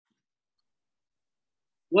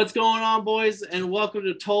What's going on, boys? And welcome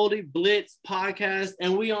to Totally Blitz podcast.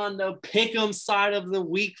 And we on the pick'em side of the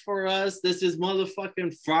week for us. This is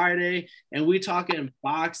motherfucking Friday, and we talking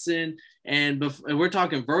boxing, and we're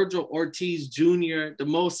talking Virgil Ortiz Jr., the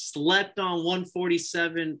most slept on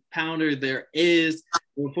 147 pounder there is.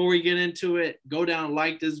 Before we get into it, go down and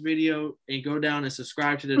like this video, and go down and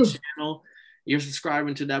subscribe to the channel. You're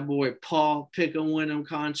subscribing to that boy Paul Pick'em Win'em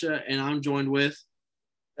Concha, and I'm joined with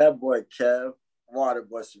that boy Kev. Water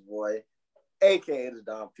Buster Boy, aka the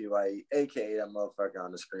Don PYE, aka that motherfucker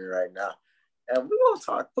on the screen right now. And we're gonna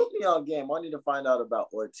talk. Put me on game. I need to find out about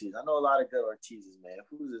Ortiz. I know a lot of good Ortizes, man.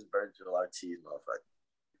 Who's this Virgil Ortiz motherfucker?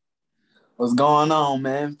 What's going on,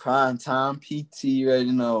 man? Prime time PT, you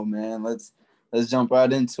already know, man. Let's jump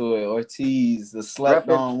right into it. Ortiz, the slept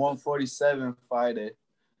on 147 fighter.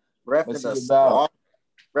 What's it about?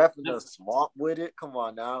 Repping the swamp with it. Come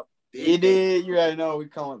on now. He did. You already know we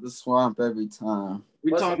come with the swamp every time.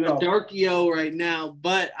 We're talking Darkio right now,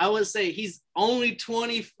 but I would say he's only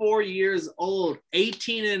 24 years old,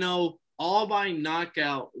 18-0, all by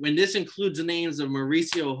knockout. When this includes the names of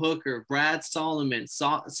Mauricio Hooker, Brad Solomon,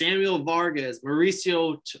 Samuel Vargas,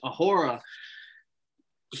 Mauricio Ahora.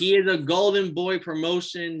 He is a Golden Boy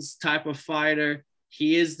Promotions type of fighter.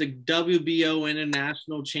 He is the WBO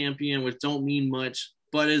international champion, which don't mean much.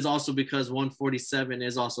 But it's also because 147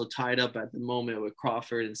 is also tied up at the moment with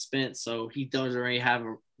Crawford and Spence, so he doesn't have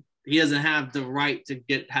the right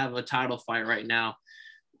to have a title fight right now.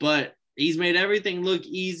 But he's made everything look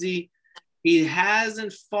easy. He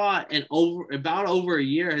hasn't fought in about over a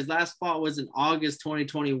year. His last fight was in August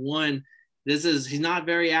 2021. He's not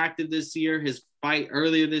very active this year. His fight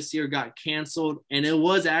earlier this year got canceled, and it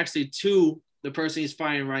was actually to the person he's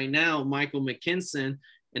fighting right now, Michael McKinson.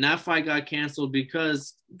 And that fight got canceled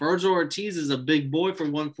because Virgil Ortiz is a big boy for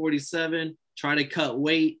 147, tried to cut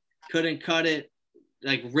weight, couldn't cut it,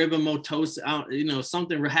 like ribomatosis,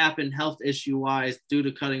 something happened health issue-wise due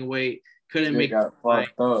to cutting weight, couldn't make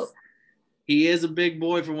it. He is a big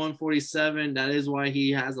boy for 147. That is why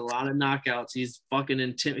he has a lot of knockouts. He's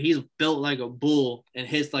fucking he's built like a bull and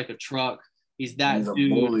hits like a truck. He's dude.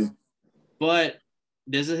 Bully. But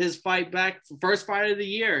this is his fight back, first fight of the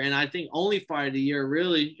year, and I think only fight of the year,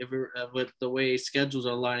 really, with the way schedules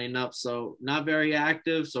are lining up. So not very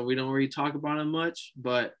active, so we don't really talk about him much.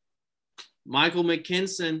 But Michael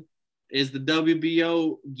McKinson is the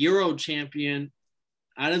WBO Euro champion.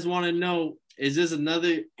 I just want to know, is this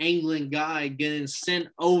another England guy getting sent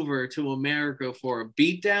over to America for a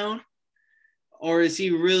beatdown? Or is he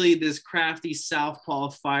really this crafty southpaw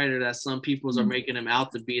fighter that some people are making him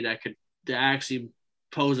out to be that could actually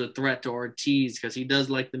pose a threat to Ortiz, because he does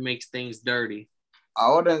like to make things dirty?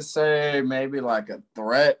 I wouldn't say maybe like a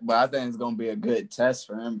threat, but I think it's gonna be a good test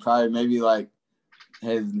for him. Probably maybe like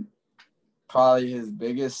his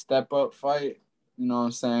biggest step up fight. You know what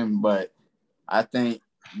I'm saying? But I think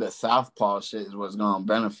the southpaw shit is what's gonna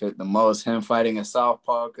benefit the most. Him fighting a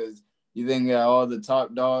southpaw, because you think that all the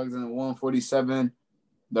top dogs in 147,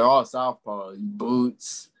 they're all southpaw.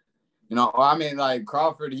 Boots. I mean, like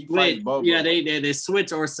Crawford, he fights both. Yeah, they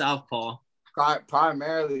switch or southpaw.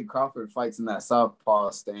 Primarily, Crawford fights in that southpaw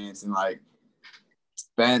stance, and like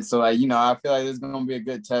Spence. So, I feel like it's gonna be a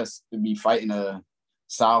good test to be fighting a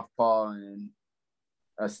southpaw and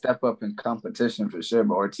a step up in competition for sure.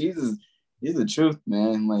 But Ortiz he's the truth,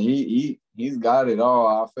 man. Like he's got it all.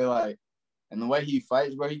 I feel like, and the way he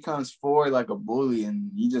fights, bro, he comes forward like a bully,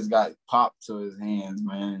 and he just got popped to his hands,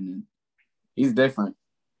 man. And he's different.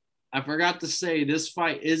 I forgot to say, this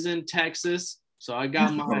fight is in Texas. So I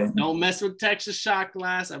got my don't mess with Texas shot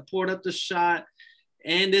glass. I poured up the shot.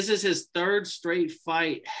 And this is his third straight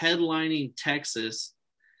fight headlining Texas.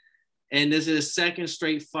 And this is his second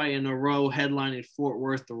straight fight in a row headlining Fort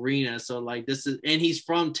Worth Arena. So and he's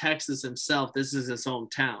from Texas himself. This is his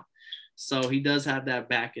hometown. So he does have that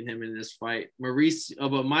back in him in this fight.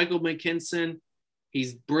 But Michael McKinson,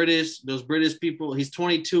 he's British. Those British people, he's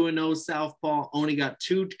 22-0 southpaw, only got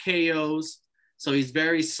 2 KOs. So he's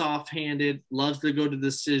very soft-handed, loves to go to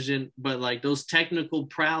decision. But like those technical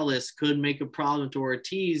prowess could make a problem to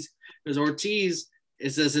Ortiz, because Ortiz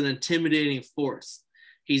is just an intimidating force.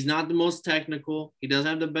 He's not the most technical. He doesn't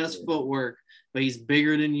have the best footwork, but he's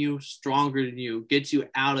bigger than you, stronger than you, gets you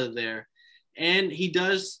out of there. And he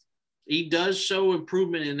does show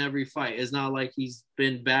improvement in every fight. It's not like he's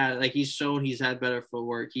been bad. Like he's shown he's had better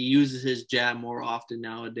footwork. He uses his jab more often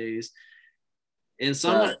nowadays. And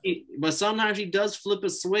sometimes he does flip a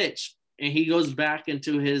switch and he goes back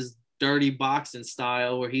into his dirty boxing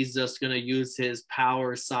style where he's just going to use his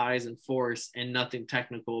power, size, and force and nothing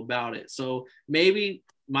technical about it. So maybe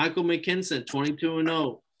Michael McKinson,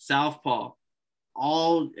 22-0, southpaw.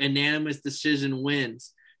 all unanimous decision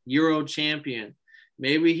wins, Euro champion.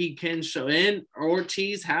 Maybe he can show. And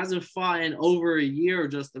Ortiz hasn't fought in over a year,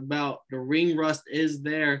 just about. The ring rust is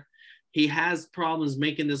there. He has problems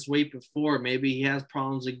making this weight before. Maybe he has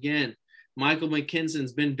problems again. Michael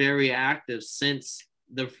McKinson's been very active since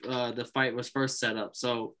the fight was first set up.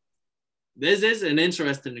 So this is an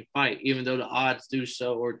interesting fight, even though the odds do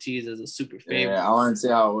show Ortiz as a super favorite. Yeah, I want to see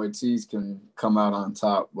how Ortiz can come out on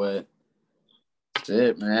top, but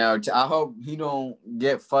shit, man. I hope he don't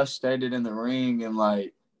get frustrated in the ring and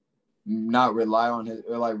like not rely on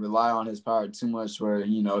his power too much, where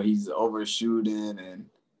he's overshooting and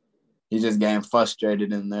he's just getting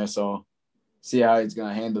frustrated in there. So see how he's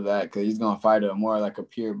gonna handle that, because he's gonna fight more like a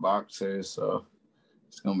pure boxer. So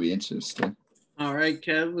it's gonna be interesting. All right,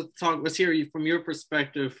 Kev, let's hear you from your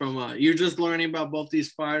perspective. From you're just learning about both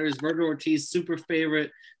these fighters. Vergil Ortiz, super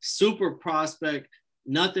favorite, super prospect,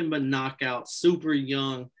 nothing but knockout, super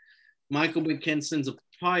young. Michael McKinson's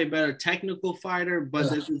probably a better technical fighter, but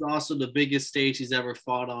this is also the biggest stage he's ever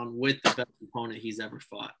fought on with the best opponent he's ever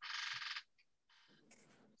fought.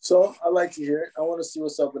 So I like to hear it. I want to see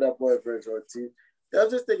what's up with that boy Vergil Ortiz. I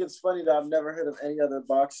just think it's funny that I've never heard of any other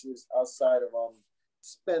boxers outside of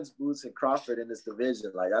Spence, Boots, and Crawford in this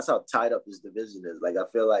division. Like, that's how tied up this division is. Like, I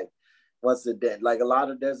feel like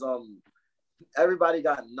everybody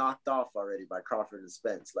got knocked off already by Crawford and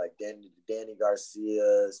Spence. Like Danny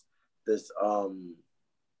Garcia's, this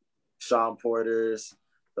Sean Porter's,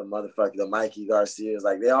 the Mikey Garcia's.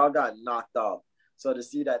 Like, they all got knocked off. So to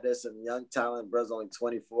see that there's some young talent, bro's only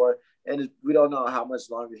 24, and we don't know how much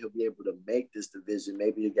longer he'll be able to make this division.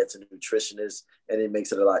 Maybe he gets a nutritionist and it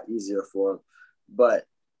makes it a lot easier for him. But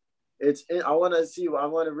I'm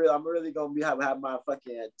really gonna have my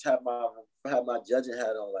judging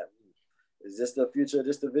hat on. Like, is this the future of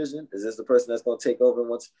this division? Is this the person that's gonna take over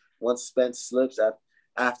once Spence slips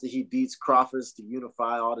after he beats Crawford to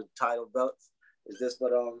unify all the title belts? Is this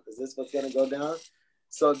what's gonna go down?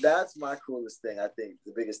 So that's my coolest thing. I think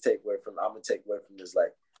the biggest takeaway I'm gonna take away from this,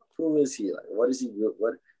 like, who is he? Like, what does he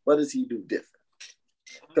do different?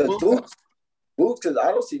 Because Boots, because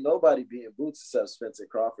I don't see nobody beating Boots except Spencer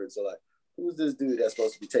Crawford. So, like, who's this dude that's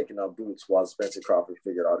supposed to be taking out Boots while Spencer Crawford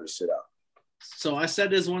figured all this shit out? So I said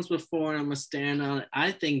this once before, and I'm gonna stand on it.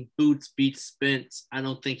 I think Boots beats Spence. I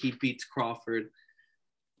don't think he beats Crawford.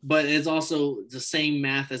 But it's also the same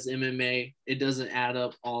math as MMA. It doesn't add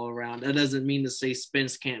up all around. That doesn't mean to say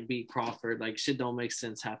Spence can't beat Crawford. Like, shit don't make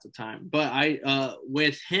sense half the time. But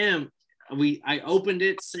with him, I opened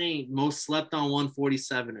it saying most slept on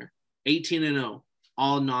 147er, 18-0,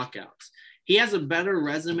 all knockouts. He has a better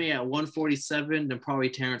resume at 147 than probably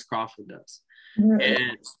Terrence Crawford does.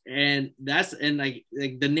 And like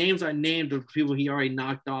the names I named of people he already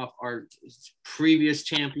knocked off are previous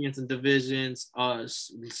champions in divisions,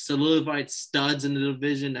 solidified studs in the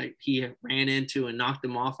division that he ran into and knocked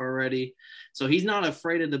them off already. So he's not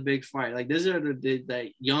afraid of the big fight. Like, these are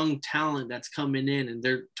the young talent that's coming in, and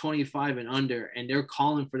they're 25 and under, and they're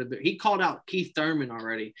calling for he called out Keith Thurman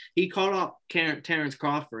already. He called out Terrence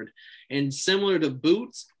Crawford, and similar to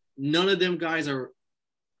Boots, none of them guys are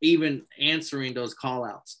even answering those call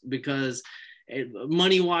outs, because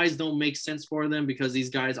money-wise don't make sense for them, because these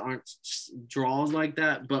guys aren't draws like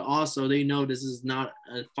that. But also they know this is not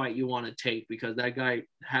a fight you want to take, because that guy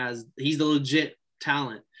he's the legit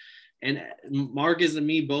talent. And Marcus and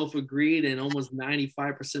me both agreed, and almost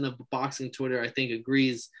 95% of boxing Twitter, I think,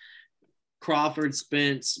 agrees. Crawford,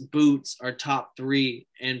 Spence, Boots are top three,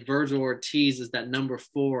 and Vergil Ortiz is that number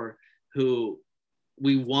 4 who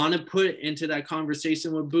we want to put into that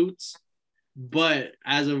conversation with Boots. But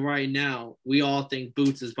as of right now, we all think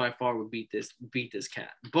Boots is by far would beat this cat.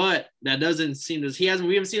 But that doesn't seem to, we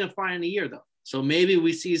haven't seen a fight in a year though. So maybe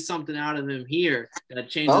we see something out of him here that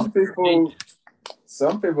changes.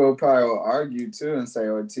 Some people probably will argue too and say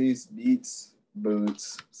Ortiz beats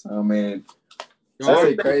Boots. So I mean,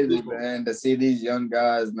 that's crazy, man, to see these young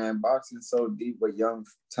guys, man. Boxing's so deep with young,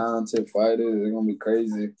 talented fighters. They're gonna be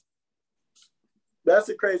crazy. That's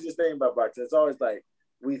the craziest thing about boxing. It's always like,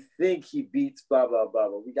 we think he beats blah, blah, blah,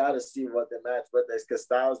 but we got to see what the match, but that's because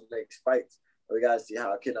styles makes fights. We got to see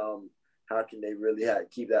how can they really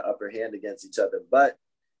keep that upper hand against each other. But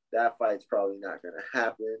that fight's probably not going to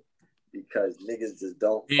happen, because niggas just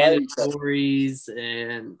don't fight each other. Stories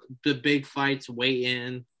and the big fights weigh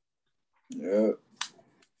in. Yeah.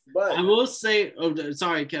 But I will say,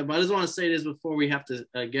 sorry, Kev, but I just want to say this before we have to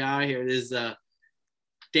get out of here. Is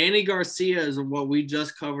Danny Garcia is what we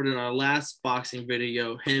just covered in our last boxing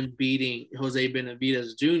video, him beating Jose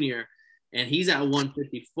Benavidez Jr., and he's at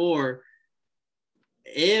 154.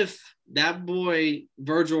 If that boy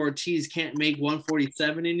Virgil Ortiz can't make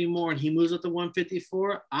 147 anymore and he moves up to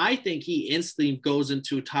 154, I think he instantly goes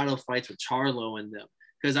into title fights with Charlo and them.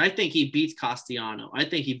 Because I think he beats Castellano. I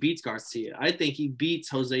think he beats Garcia. I think he beats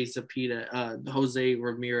Jose Zepeda, Jose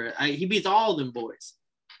Ramirez. He beats all of them boys.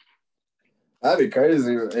 That'd be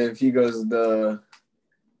crazy if he goes to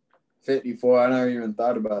 54. I never even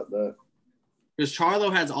thought about that. Because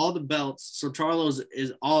Charlo has all the belts, so Charlo's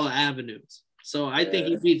is all the avenues. So I think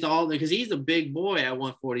he beats all them because he's a big boy at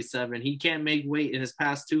 147. He can't make weight in his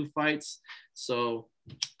past 2 fights, so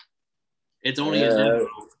it's only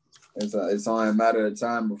It's only a matter of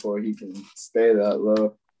time before he can stay that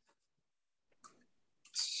low.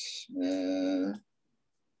 Man.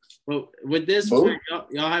 Well, with this fight,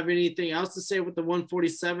 y'all have anything else to say with the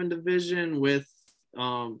 147 division with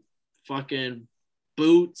fucking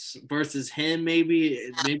Boots versus him?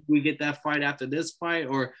 Maybe we get that fight after this fight,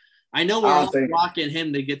 or I know we're all blocking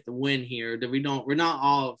him to get the win here. That we're not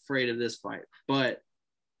all afraid of this fight, but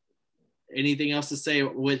anything else to say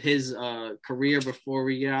with his career before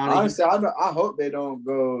we get out of Honestly, I hope they don't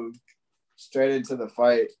go straight into the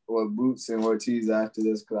fight with Boots and Ortiz after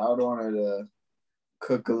this, because I would want her to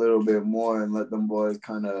cook a little bit more and let them boys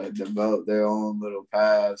kind of develop their own little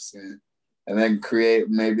paths and then create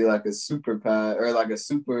maybe like a super path or like a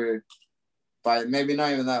super fight, maybe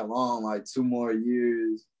not even that long, like 2 more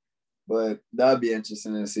years. But that'd be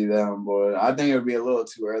interesting to see them, boy. I think it would be a little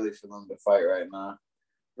too early for them to fight right now.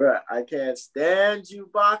 Bro, I can't stand you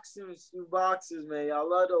boxers, man. Y'all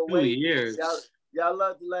love to wait. 2 years. Y'all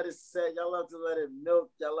love to let it set. Y'all love to let it milk.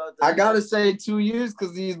 Y'all love to. I gotta say 2 years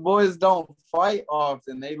because these boys don't fight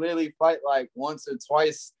often. They literally fight like once or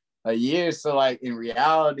twice a year. So like in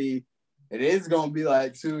reality, it is gonna be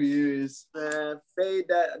like 2 years. Man, fade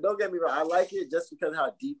that. Don't get me wrong. I like it just because of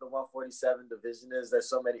how deep the 147 division is. There's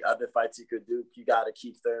so many other fights you could do. You got to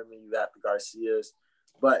keep Thurman. You got the Garcias,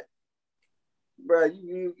 but. Bro,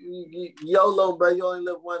 you YOLO, bro. You only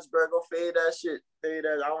live once, bro. Go fade that shit. Fade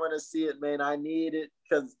that. I want to see it, man. I need it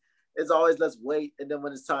because it's always let's wait. And then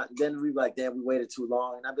when it's time, then we be like, damn, we waited too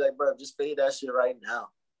long. And I'd be like, bro, just fade that shit right now.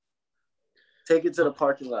 Take it to the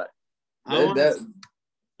parking lot. I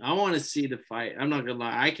want to see the fight. I'm not gonna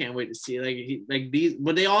lie. I can't wait to see it. Like these,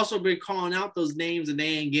 but they also been calling out those names and they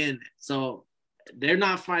ain't getting it. So they're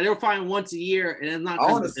not fighting. They're fighting once a year, and it's not.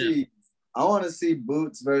 I want to see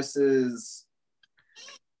Boots versus.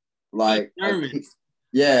 Like,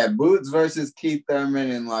 Boots versus Keith Thurman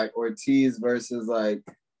and like Ortiz versus like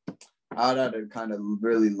how that would kind of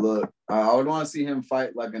really look. I would want to see him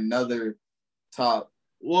fight like another top.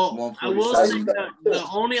 Well, I will say the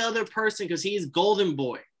only other person, because he's Golden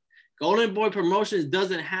Boy. Golden Boy Promotions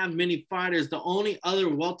doesn't have many fighters. The only other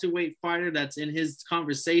welterweight fighter that's in his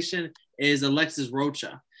conversation is Alexis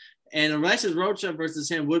Rocha. And Alexis Rocha versus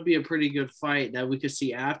him would be a pretty good fight that we could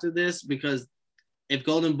see after this, because if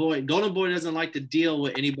Golden Boy doesn't like to deal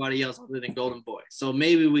with anybody else other than Golden Boy. So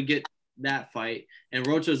maybe we get that fight. And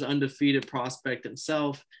Rocha's undefeated prospect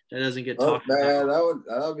himself that doesn't get talked about.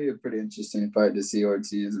 That would be a pretty interesting fight to see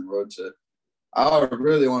Ortiz and Rocha. I would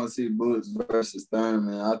really want to see Boots versus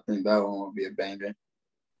Thurman. I think that one would be a banger.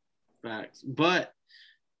 Facts. But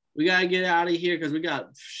we got to get out of here because we got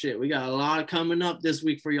a lot coming up this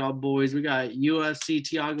week for y'all boys. We got UFC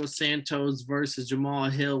Thiago Santos versus Jamal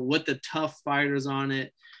Hill with the tough fighters on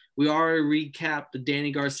it. We already recapped the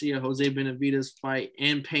Danny Garcia, Jose Benavidez fight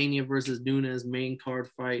and Pena versus Nunes main card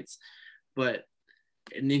fights. But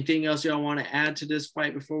anything else y'all want to add to this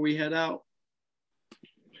fight before we head out?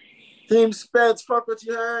 Team Spence, fuck what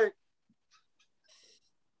you heard.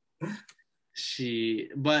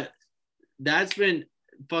 But that's been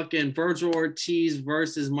fucking Virgil Ortiz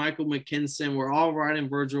versus Michael McKinson. We're all riding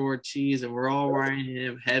Virgil Ortiz and we're all riding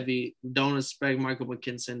him heavy. Don't expect Michael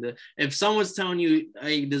McKinson to. If someone's telling you,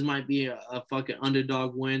 hey, this might be a fucking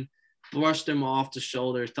underdog win, brush them off the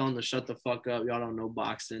shoulders, tell them to shut the fuck up. Y'all don't know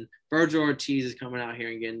boxing. Virgil Ortiz is coming out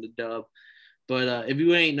here and getting the dub. But if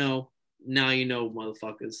you ain't know, now you know,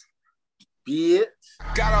 motherfuckers. Bitch.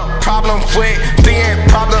 Got a problem with being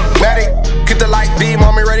problematic. Get the light beam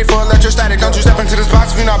on me, ready for electrostatic. Don't you step into this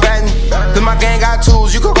box if you're not batting. Then my gang got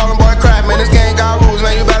tools, you can call them boy crap. Man, this gang got rules,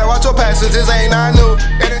 man, you better watch your passes. This ain't not new.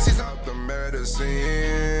 The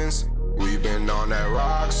medicines, we've been on that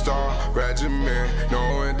rock star regimen,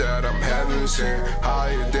 knowing that I'm heaven sent,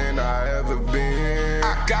 higher than I ever been.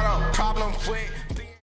 I got a problem with